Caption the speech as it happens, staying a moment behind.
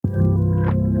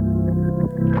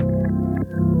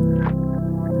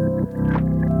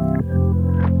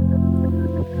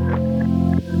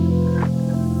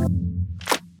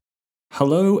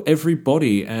Hello,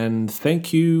 everybody, and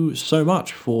thank you so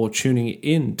much for tuning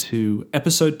in to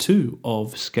episode 2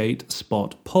 of Skate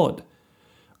Spot Pod.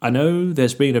 I know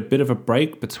there's been a bit of a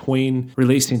break between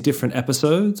releasing different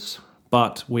episodes,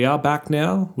 but we are back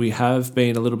now. We have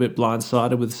been a little bit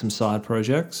blindsided with some side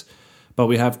projects, but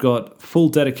we have got full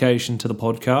dedication to the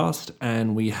podcast,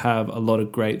 and we have a lot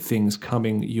of great things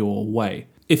coming your way.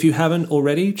 If you haven't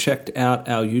already checked out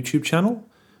our YouTube channel,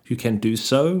 you can do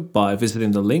so by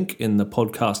visiting the link in the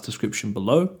podcast description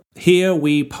below. Here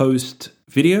we post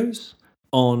videos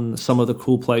on some of the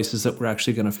cool places that we're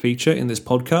actually going to feature in this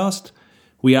podcast.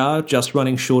 We are just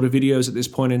running shorter videos at this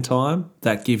point in time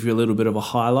that give you a little bit of a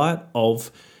highlight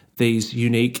of these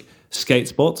unique skate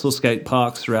spots or skate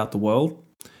parks throughout the world.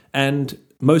 And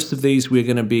most of these we're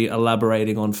going to be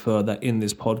elaborating on further in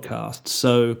this podcast.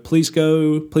 So please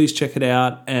check it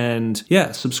out, and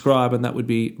subscribe, and that would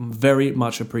be very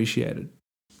much appreciated.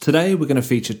 Today we're going to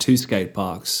feature 2 skate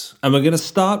parks, and we're going to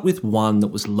start with one that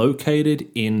was located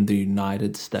in the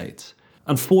United States.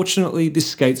 Unfortunately,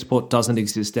 this skate spot doesn't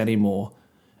exist anymore,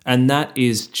 and that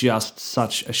is just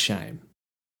such a shame.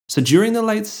 So during the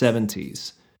late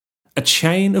 70s, a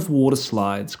chain of water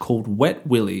slides called Wet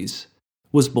Willys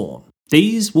was born.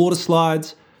 These water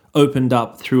slides opened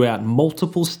up throughout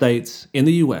multiple states in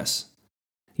the US,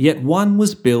 yet one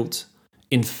was built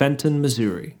in Fenton,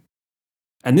 Missouri.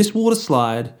 And this water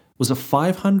slide was a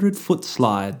 500-foot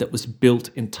slide that was built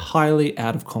entirely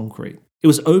out of concrete. It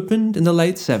was opened in the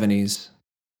late 70s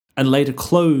and later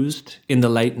closed in the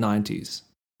late 90s.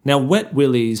 Now, Wet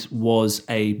Willys was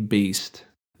a beast.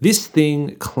 This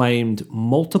thing claimed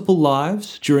multiple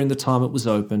lives during the time it was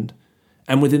opened,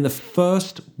 and within the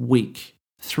first week,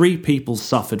 3 people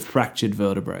suffered fractured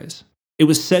vertebrae. It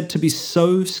was said to be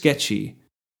so sketchy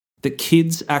that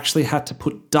kids actually had to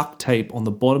put duct tape on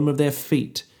the bottom of their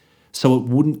feet so it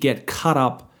wouldn't get cut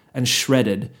up and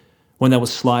shredded when they were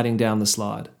sliding down the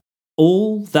slide.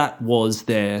 All that was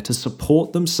there to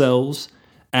support themselves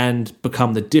and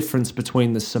become the difference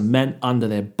between the cement under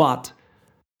their butt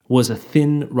was a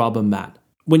thin rubber mat.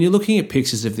 When you're looking at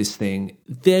pictures of this thing,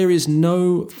 there is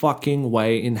no fucking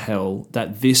way in hell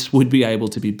that this would be able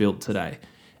to be built today.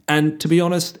 And to be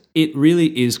honest, it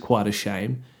really is quite a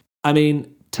shame. I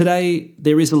mean, today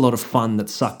there is a lot of fun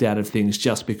that's sucked out of things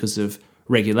just because of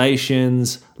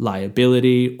regulations,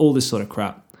 liability, all this sort of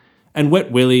crap. And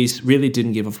Wet Willys really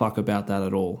didn't give a fuck about that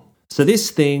at all. So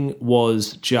this thing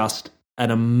was just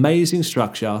an amazing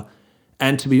structure,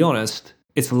 and to be honest,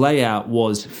 its layout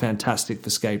was fantastic for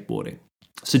skateboarding.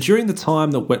 So during the time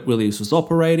that Wet Willys was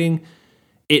operating,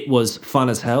 it was fun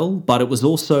as hell, but it was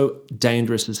also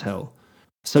dangerous as hell.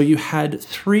 So you had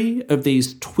 3 of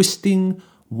these twisting,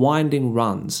 winding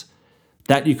runs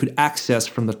that you could access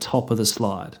from the top of the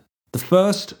slide. The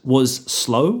first was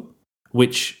slow,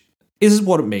 which is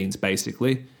what it means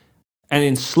basically. And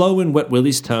in slow in Wet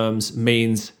Willys terms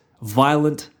means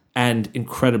violent and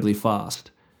incredibly fast.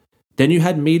 Then you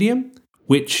had medium,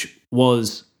 which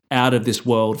was out of this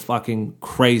world, fucking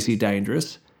crazy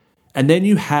dangerous. And then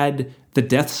you had the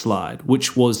death slide,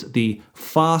 which was the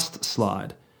fast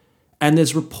slide. And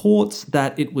there's reports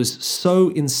that it was so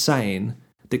insane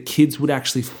that kids would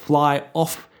actually fly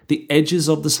off the edges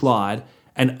of the slide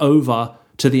and over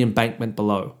to the embankment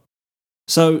below.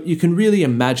 So you can really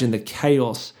imagine the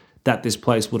chaos that this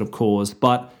place would have caused.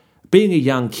 But being a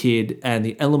young kid and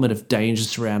the element of danger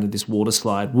surrounding this water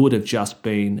slide would have just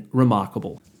been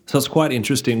remarkable. So it's quite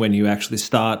interesting when you actually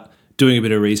start doing a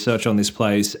bit of research on this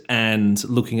place and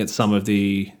looking at some of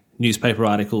the newspaper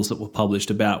articles that were published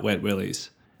about Wet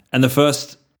Willys. And the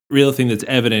first real thing that's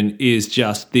evident is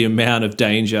just the amount of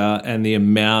danger and the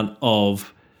amount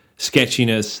of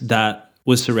sketchiness that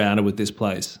was surrounded with this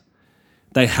place.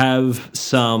 They have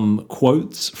some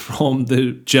quotes from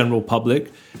the general public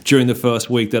during the first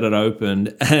week that it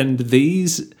opened, and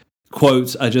these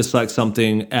quotes are just like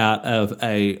something out of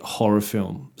a horror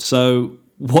film. So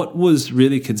what was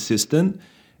really consistent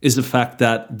is the fact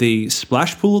that the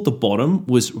splash pool at the bottom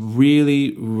was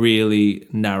really, really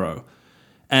narrow.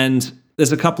 And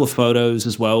there's a couple of photos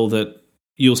as well that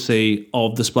you'll see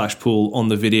of the splash pool on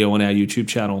the video on our YouTube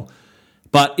channel.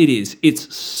 But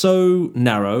it's so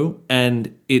narrow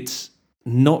and it's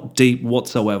not deep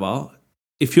whatsoever.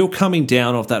 If you're coming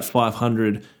down off that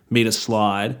 500 meter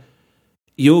slide,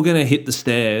 you're going to hit the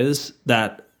stairs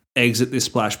that exit this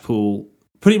splash pool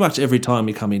pretty much every time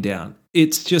you're coming down.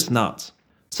 It's just nuts.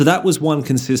 So that was one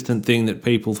consistent thing that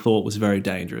people thought was very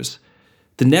dangerous.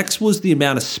 The next was the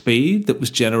amount of speed that was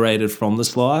generated from the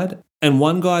slide. And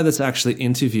one guy that's actually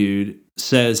interviewed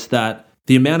says that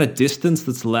the amount of distance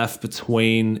that's left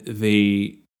between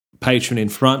the patron in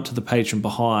front to the patron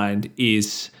behind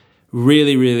is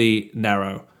really, really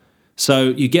narrow. So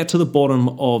you get to the bottom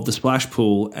of the splash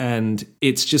pool and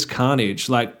it's just carnage.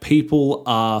 Like, people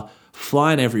are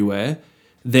flying everywhere.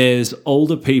 There's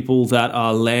older people that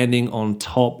are landing on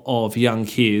top of young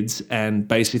kids and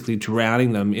basically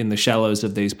drowning them in the shallows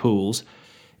of these pools.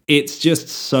 It's just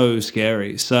so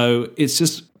scary. So it's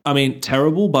just,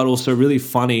 terrible, but also really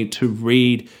funny to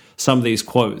read some of these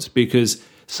quotes, because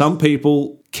some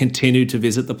people continued to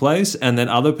visit the place, and then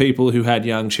other people who had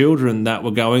young children that were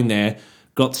going there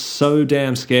got so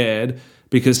damn scared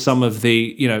because some of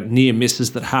the, near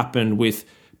misses that happened with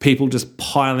people just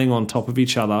piling on top of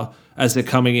each other as they're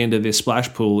coming into this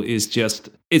splash pool is just,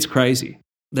 it's crazy.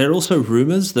 There are also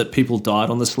rumors that people died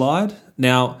on the slide.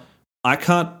 Now, I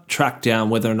can't track down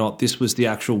whether or not this was the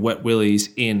actual Wet Willys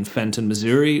in Fenton,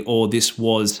 Missouri, or this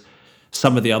was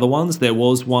some of the other ones. There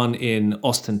was one in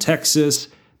Austin, Texas.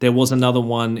 There was another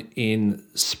one in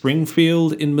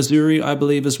Springfield in Missouri, I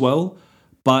believe, as well.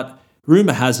 But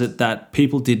rumor has it that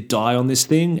people did die on this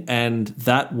thing, and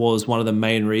that was one of the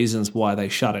main reasons why they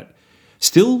shut it.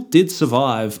 Still did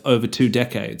survive over 2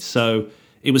 decades, so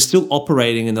it was still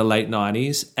operating in the late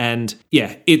 90s, and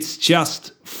yeah, it's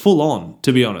just full on,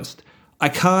 to be honest. I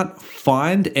can't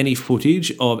find any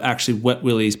footage of actually Wet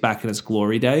Willys back in its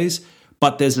glory days,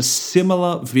 but there's a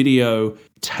similar video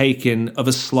taken of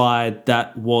a slide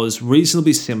that was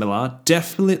reasonably similar,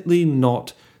 definitely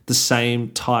not the same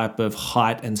type of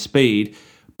height and speed,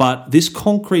 but this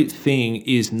concrete thing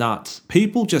is nuts.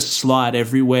 People just slide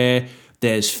everywhere.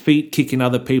 There's feet kicking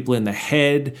other people in the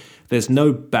head. There's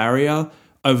no barrier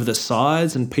over the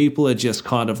sides, and people are just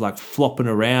kind of like flopping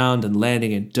around and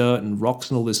landing in dirt and rocks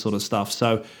and all this sort of stuff.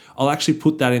 So I'll actually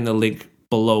put that in the link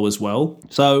below as well.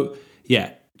 So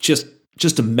yeah, just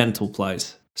a mental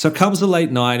place. So comes the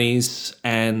late 90s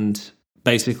and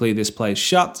basically this place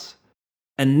shuts,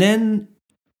 and then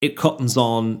it cottons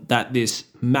on that this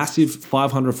massive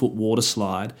 500-foot water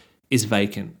slide is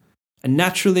vacant. And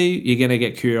naturally, you're going to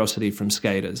get curiosity from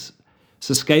skaters.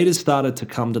 So skaters started to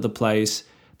come to the place.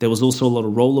 There was also a lot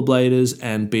of rollerbladers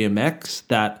and BMX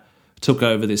that took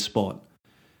over this spot.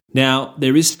 Now,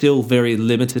 there is still very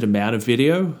limited amount of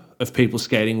video of people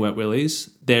skating Wet Willys.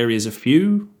 There is a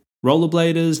few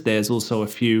rollerbladers. There's also a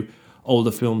few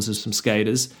older films of some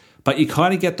skaters. But you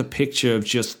kind of get the picture of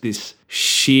just this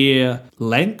sheer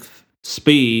length,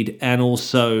 speed, and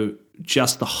also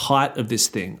just the height of this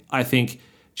thing. I think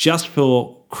just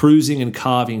for cruising and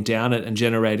carving down it and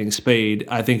generating speed,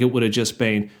 I think it would have just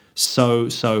been so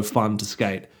fun to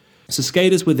skate. So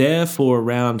skaters were there for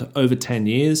around over 10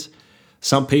 years.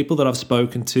 Some people that I've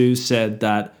spoken to said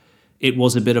that it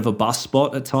was a bit of a bus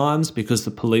spot at times because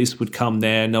the police would come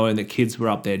there knowing that kids were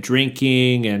up there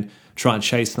drinking and try and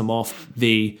chase them off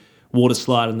the water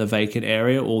slide in the vacant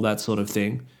area, all that sort of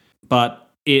thing. But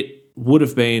it would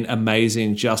have been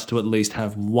amazing just to at least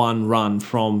have one run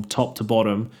from top to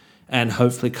bottom and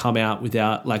hopefully come out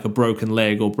without like a broken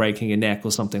leg or breaking a neck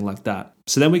or something like that.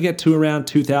 So then we get to around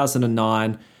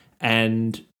 2009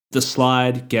 and the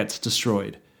slide gets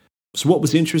destroyed. So what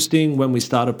was interesting when we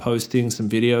started posting some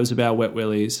videos about Wet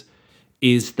Willys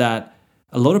is that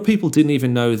a lot of people didn't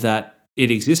even know that it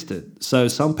existed. So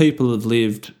some people have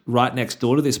lived right next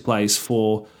door to this place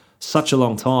for such a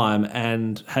long time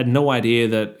and had no idea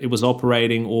that it was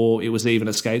operating or it was even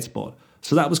a skate spot.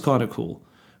 So that was kind of cool.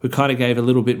 We kind of gave a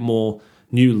little bit more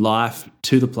new life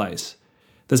to the place.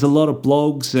 There's a lot of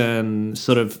blogs and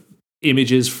sort of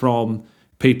images from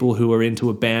people who are into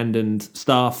abandoned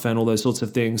stuff and all those sorts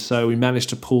of things. So we managed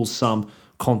to pull some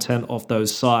content off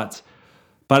those sites.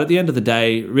 But at the end of the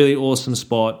day, really awesome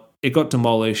spot. It got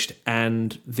demolished,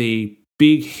 and the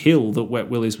big hill that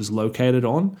Wet Willys was located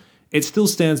on, it still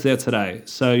stands there today.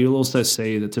 So you'll also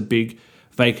see that's a big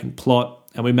vacant plot,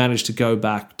 and we managed to go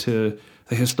back to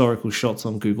the historical shots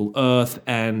on Google Earth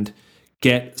and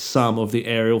get some of the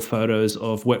aerial photos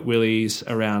of Wet Willys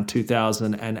around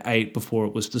 2008 before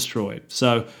it was destroyed.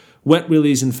 So Wet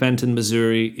Willys in Fenton,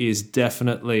 Missouri is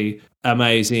definitely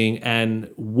amazing and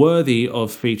worthy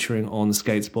of featuring on the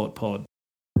Skate Spot Pod.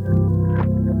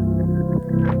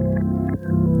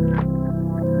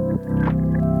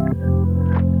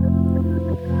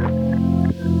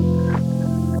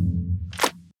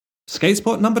 Skate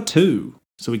spot number 2.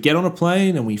 So we get on a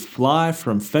plane and we fly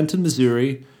from Fenton,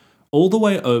 Missouri, all the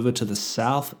way over to the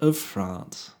south of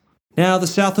France. Now, the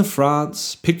south of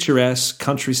France, picturesque,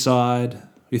 countryside,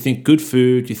 you think good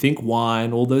food, you think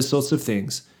wine, all those sorts of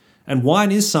things. And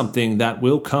wine is something that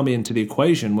will come into the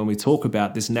equation when we talk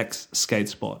about this next skate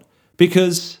spot,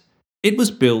 because it was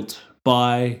built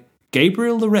by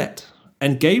Gabriel Lorette.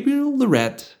 And Gabriel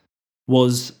Lorette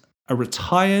was a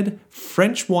retired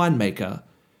French winemaker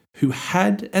who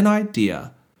had an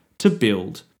idea to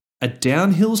build a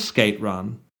downhill skate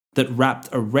run that wrapped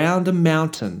around a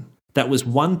mountain that was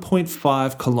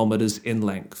 1.5 kilometers in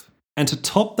length. And to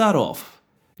top that off,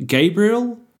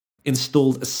 Gabriel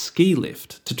installed a ski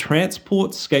lift to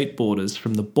transport skateboarders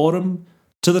from the bottom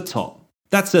to the top.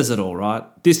 That says it all, right?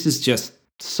 This is just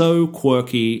so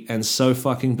quirky and so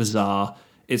fucking bizarre.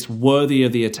 It's worthy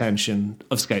of the attention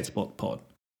of Skatespot Pod.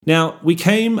 Now, we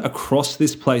came across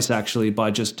this place actually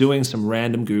by just doing some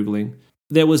random Googling.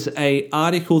 There was an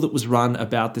article that was run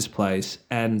about this place,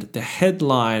 and the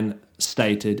headline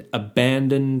stated,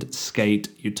 "Abandoned Skate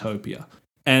Utopia."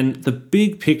 And the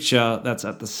big picture that's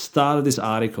at the start of this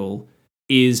article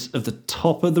is of the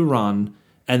top of the run,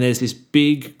 and there's this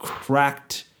big,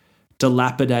 cracked,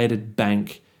 dilapidated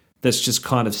bank that's just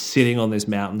kind of sitting on this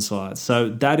mountainside. So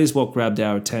that is what grabbed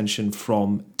our attention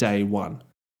from day one.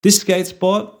 This skate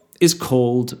spot is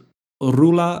called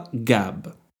Rooler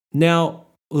Gab. Now,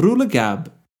 Rooler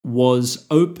Gab was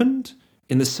opened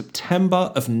in the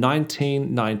September of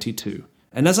 1992.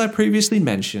 And as I previously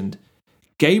mentioned,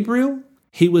 Gabriel,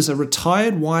 he was a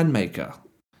retired winemaker,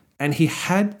 and he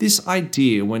had this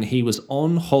idea when he was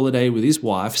on holiday with his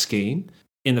wife skiing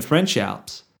in the French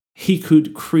Alps. He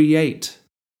could create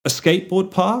a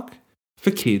skateboard park for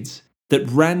kids that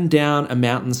ran down a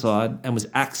mountainside and was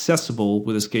accessible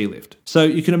with a ski lift. So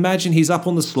you can imagine he's up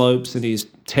on the slopes and he's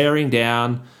tearing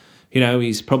down.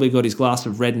 He's probably got his glass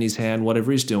of red in his hand,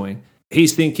 whatever he's doing.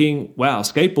 He's thinking, wow,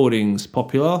 skateboarding's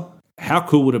popular. How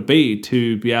cool would it be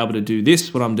to be able to do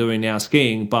this, what I'm doing now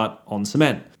skiing, but on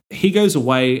cement? He goes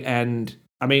away and,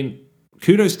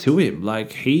 kudos to him.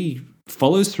 Like, he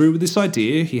follows through with this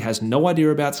idea. He has no idea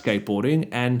about skateboarding,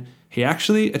 and he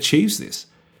actually achieves this.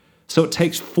 So it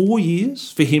takes 4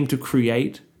 years for him to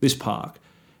create this park.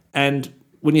 And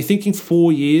when you're thinking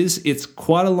 4 years, it's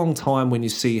quite a long time when you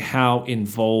see how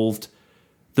involved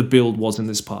the build was in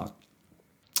this park.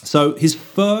 So his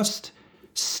first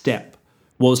step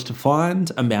was to find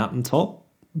a mountaintop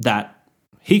that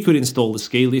he could install the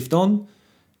ski lift on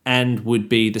and would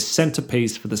be the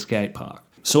centerpiece for the skate park.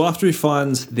 So after he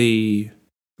finds the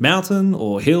mountain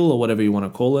or hill or whatever you want to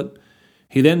call it,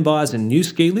 he then buys a new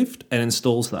ski lift and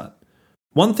installs that.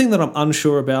 One thing that I'm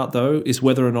unsure about, though, is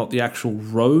whether or not the actual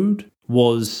road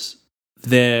was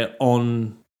there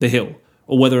on the hill,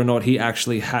 or whether or not he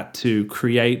actually had to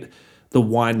create the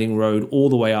winding road all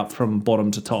the way up from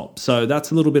bottom to top. So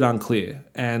that's a little bit unclear.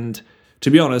 And to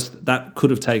be honest, that could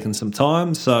have taken some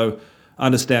time. So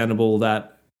understandable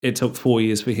that it took 4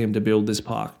 years for him to build this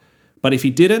park. But if he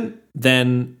didn't,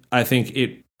 then I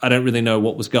don't really know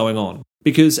what was going on.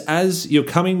 Because as you're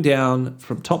coming down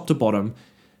from top to bottom,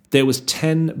 there was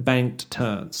 10 banked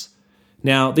turns.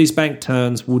 Now, these banked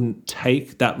turns wouldn't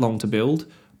take that long to build,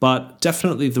 but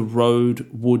definitely the road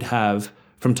would have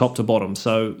from top to bottom.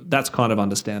 So that's kind of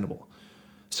understandable.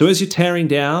 So as you're tearing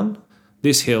down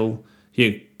this hill,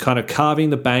 you're kind of carving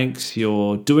the banks,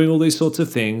 you're doing all these sorts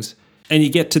of things, and you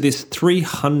get to this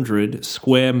 300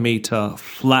 square meter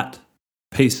flat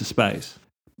piece of space.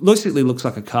 Basically looks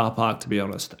like a car park, to be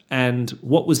honest. And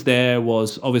what was there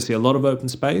was obviously a lot of open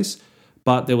space,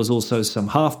 but there was also some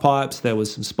half pipes, there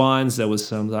was some spines, there was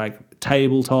some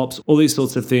tabletops, all these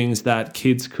sorts of things that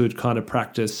kids could kind of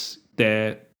practice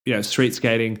their street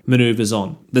skating maneuvers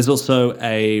on. There's also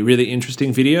a really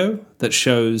interesting video that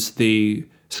shows the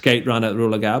skate run at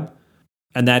Rooler Gab,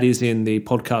 and that is in the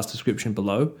podcast description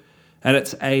below. And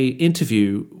it's a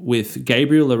interview with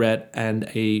Gabriel Lorette and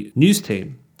a news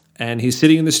team. And he's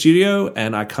sitting in the studio,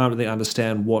 and I can't really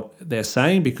understand what they're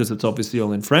saying because it's obviously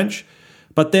all in French.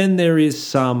 But then there is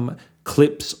some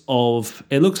clips of,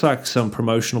 it looks like some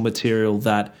promotional material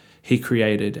that he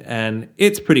created, and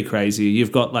it's pretty crazy.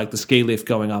 You've got the ski lift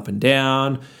going up and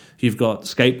down, you've got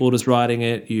skateboarders riding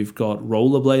it, you've got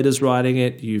rollerbladers riding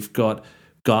it, you've got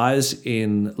guys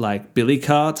in billy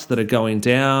carts that are going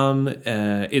down.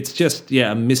 It's just,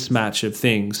 a mismatch of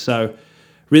things. So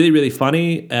really, really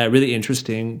funny, really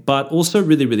interesting, but also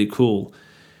really, really cool.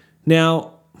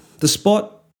 Now, the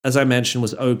spot, as I mentioned,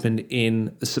 was opened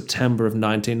in September of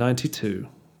 1992,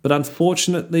 but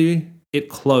unfortunately, it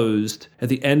closed at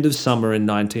the end of summer in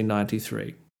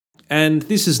 1993. And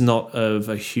this is not of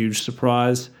a huge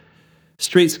surprise.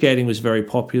 Street skating was very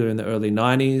popular in the early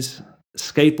 90s.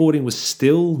 Skateboarding was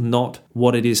still not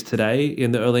what it is today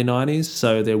in the early 90s,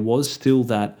 so there was still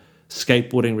that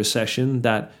skateboarding recession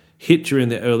that hit during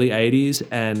the early 80s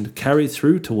and carried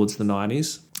through towards the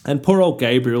 90s. And poor old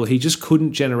Gabriel, he just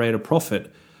couldn't generate a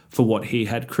profit for what he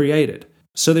had created.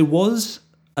 So there was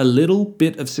a little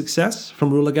bit of success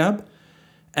from Rooler Gab,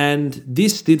 and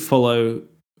this did follow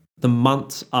the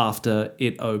months after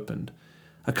it opened.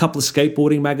 A couple of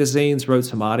skateboarding magazines wrote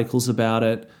some articles about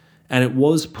it, and it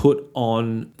was put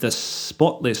on the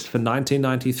spot list for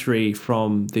 1993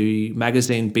 from the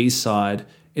magazine B-Side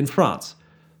in France.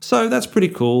 So that's pretty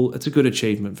cool. It's a good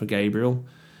achievement for Gabriel.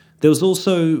 There was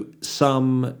also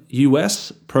some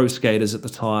US pro skaters at the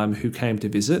time who came to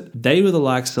visit. They were the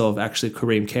likes of actually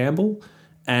Kareem Campbell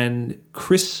and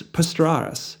Chris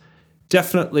Pastraris.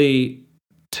 Definitely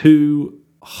two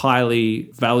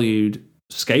highly valued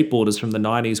skateboarders from the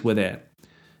 90s were there.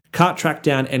 Can't track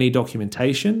down any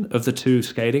documentation of the two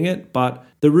skating it, but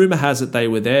the rumor has it they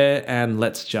were there, and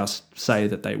let's just say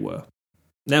that they were.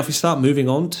 Now, if we start moving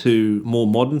on to more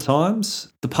modern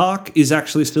times, the park is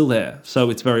actually still there. So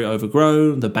it's very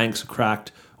overgrown, the banks are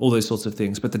cracked, all those sorts of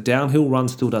things. But the downhill run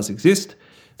still does exist.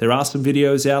 There are some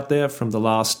videos out there from the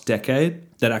last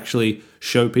decade that actually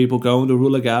show people going to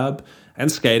Rooler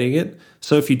and skating it.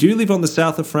 So if you do live on the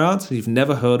south of France and you've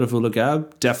never heard of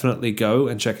Rooler, definitely go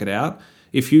and check it out.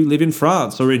 If you live in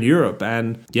France or in Europe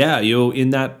and you're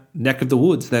in that neck of the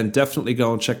woods, then definitely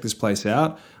go and check this place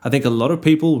out. I think a lot of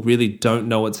people really don't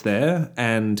know it's there,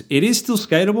 and it is still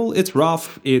skatable. It's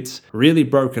rough, it's really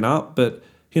broken up, but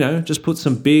just put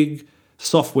some big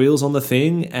soft wheels on the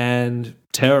thing and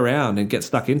tear around and get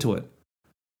stuck into it.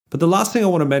 But the last thing I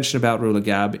want to mention about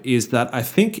Rooler is that I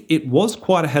think it was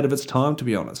quite ahead of its time, to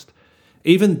be honest.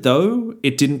 Even though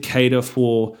it didn't cater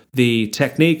for the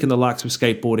technique and the likes of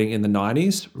skateboarding in the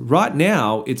 90s, right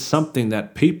now it's something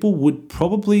that people would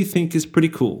probably think is pretty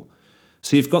cool.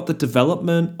 So you've got the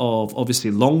development of obviously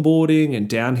longboarding and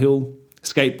downhill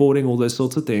skateboarding, all those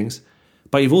sorts of things,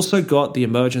 but you've also got the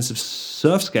emergence of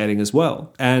surf skating as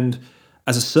well. And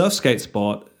as a surf skate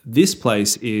spot, this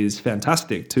place is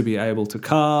fantastic to be able to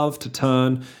carve, to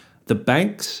turn. The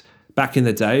banks back in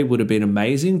the day would have been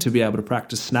amazing to be able to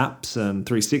practice snaps and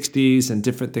 360s and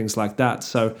different things like that.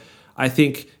 So I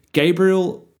think,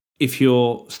 Gabriel, if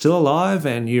you're still alive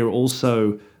and you're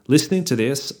also listening to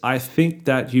this, I think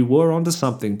that you were onto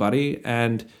something, buddy.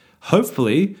 And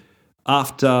hopefully,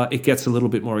 after it gets a little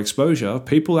bit more exposure,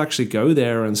 people actually go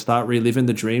there and start reliving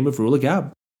the dream of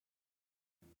Rooler.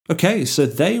 Okay, so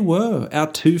they were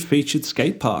our two featured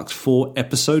skate parks for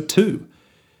episode 2.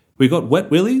 We got Wet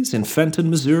Willys in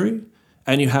Fenton, Missouri,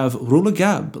 and you have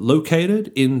Rooler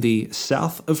located in the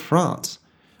south of France.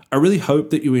 I really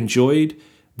hope that you enjoyed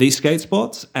these skate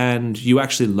spots and you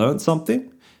actually learned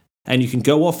something, and you can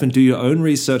go off and do your own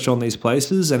research on these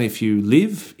places. And if you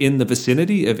live in the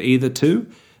vicinity of either two,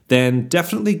 then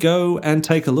definitely go and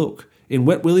take a look. In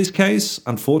Wet Willys' case,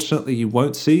 unfortunately, you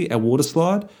won't see a water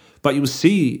slide, but you will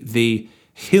see the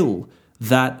hill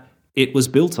that it was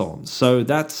built on. So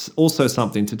that's also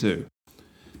something to do.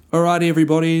 Alrighty,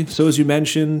 everybody. So as you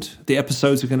mentioned, the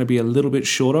episodes are going to be a little bit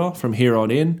shorter from here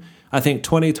on in. I think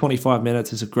 20-25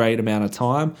 minutes is a great amount of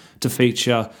time to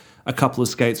feature a couple of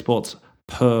skate spots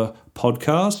per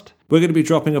podcast. We're going to be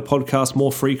dropping a podcast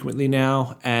more frequently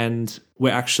now, and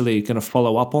we're actually going to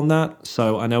follow up on that.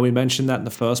 So I know we mentioned that in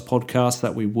the first podcast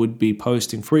that we would be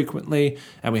posting frequently,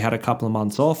 and we had a couple of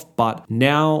months off, but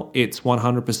now it's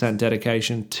 100%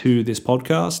 dedication to this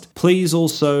podcast. Please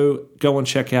also go and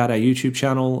check out our YouTube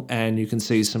channel, and you can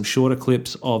see some shorter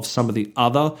clips of some of the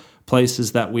other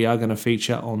places that we are going to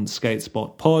feature on Skate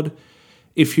Spot Pod.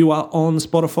 If you are on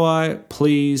Spotify,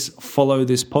 please follow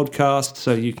this podcast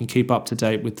so you can keep up to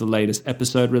date with the latest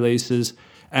episode releases,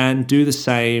 and do the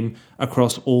same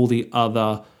across all the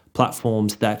other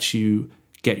platforms that you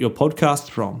get your podcasts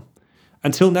from.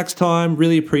 Until next time,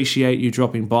 really appreciate you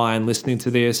dropping by and listening to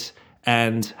this,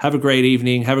 and have a great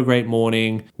evening, have a great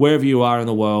morning, wherever you are in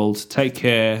the world. Take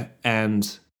care,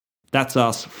 and that's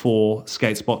us for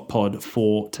Skate Spot Pod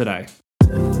for today.